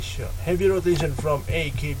rotation. Heavy rotation from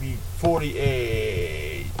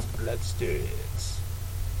AKB48. Let's do it.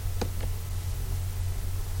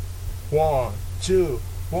 1, 2,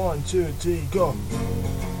 1, 2, 3, go.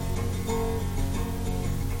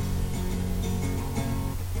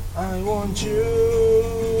 I want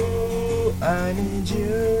you, I need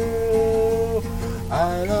you,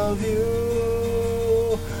 I love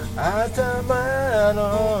you. 頭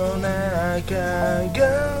の中ガンガ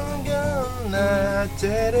ン鳴っ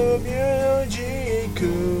てるミュージッ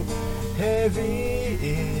ク、ヘビ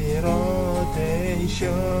ーローテーシ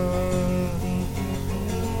ョン。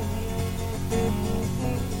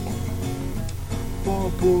ポ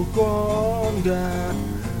ップコーンが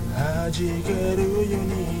弾けるように、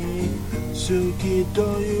好きと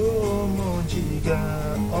いう文字が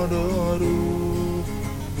踊る。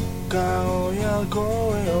顔や声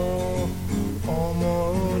を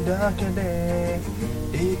思うだけで、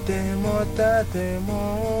いても立って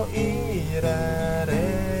もいら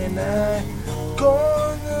れない。こ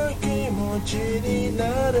んな気持ちに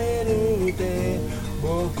なれるって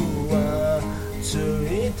僕はつ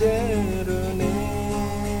いてるね。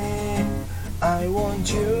I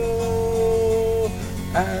want you,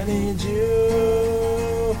 I need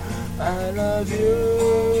you, I love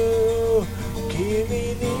you.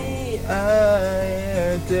 君に会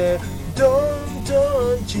えてどん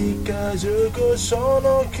どん近づく、そ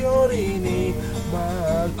の距離にマ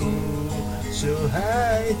ックス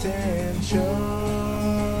ハイテンション。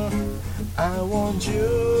 I want you,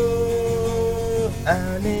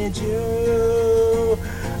 I need you,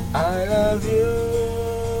 I love you.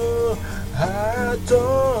 ハート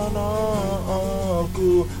の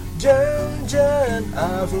奥じゃんじゃん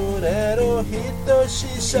溢れる愛し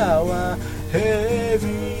さはヘビ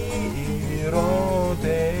ーローテ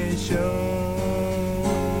ーション。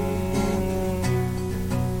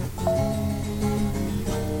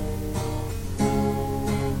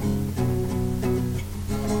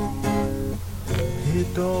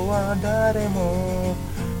人は誰も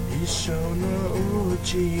一緒のう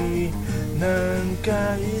ち何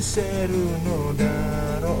回せるのだ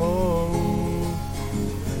ろ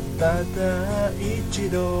う。ただ一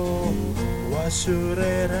度忘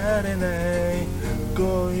れられない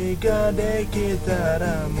恋ができた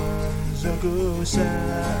ら満足さ。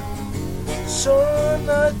そん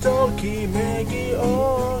なときめき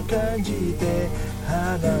を感じて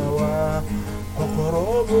花はほこ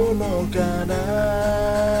ろぶのかな。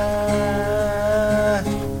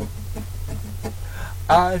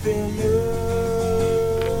I feel you,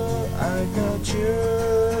 I touch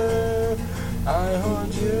you, I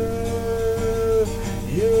hold you.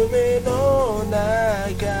 夢の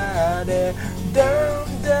中でだん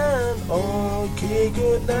だん大き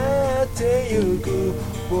くなってゆく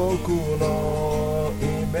僕のイ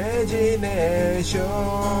メージネーション。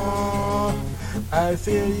 I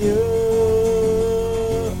feel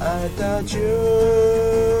you, I touch you,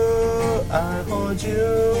 I hold you.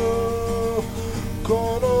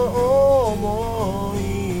 この想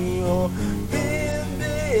いをビンビン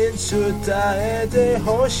伝えて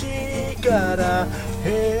ほしいから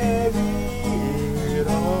ヘビー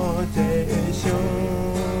ローテーション。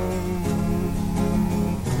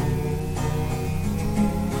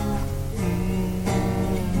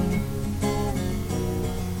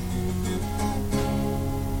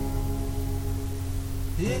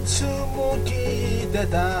いつも聴いて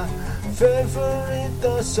たフェイブリッ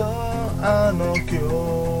トソング、あの今日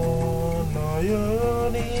のよ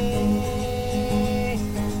うに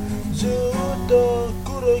ずっと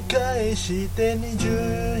繰り返して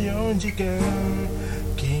24時間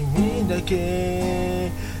君だ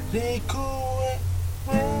けリク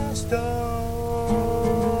エスト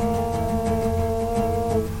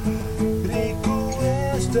リク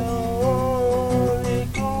エストリ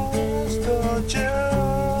クエスト中。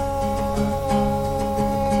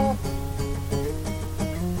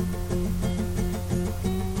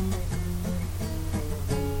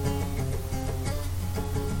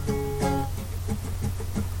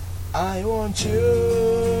I want you,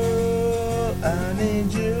 I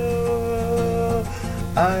need you,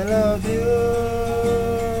 I love you.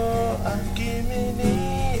 君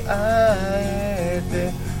に会え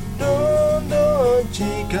てどんどん近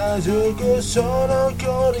づく、その距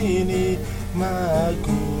離にマック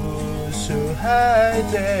スハイ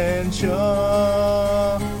テンシ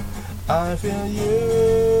ョン。 I feel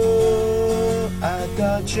you, I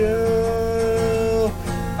touch you,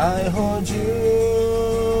 I hold you.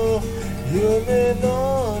 夢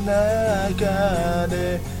の中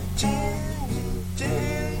でじんじん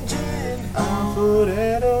じん溢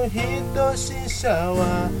れる愛しさ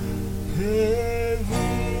はヘビ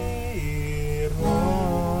ーロ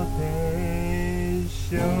ーテ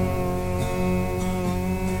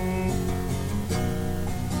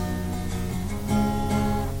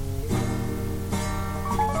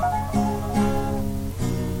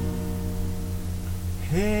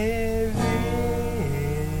部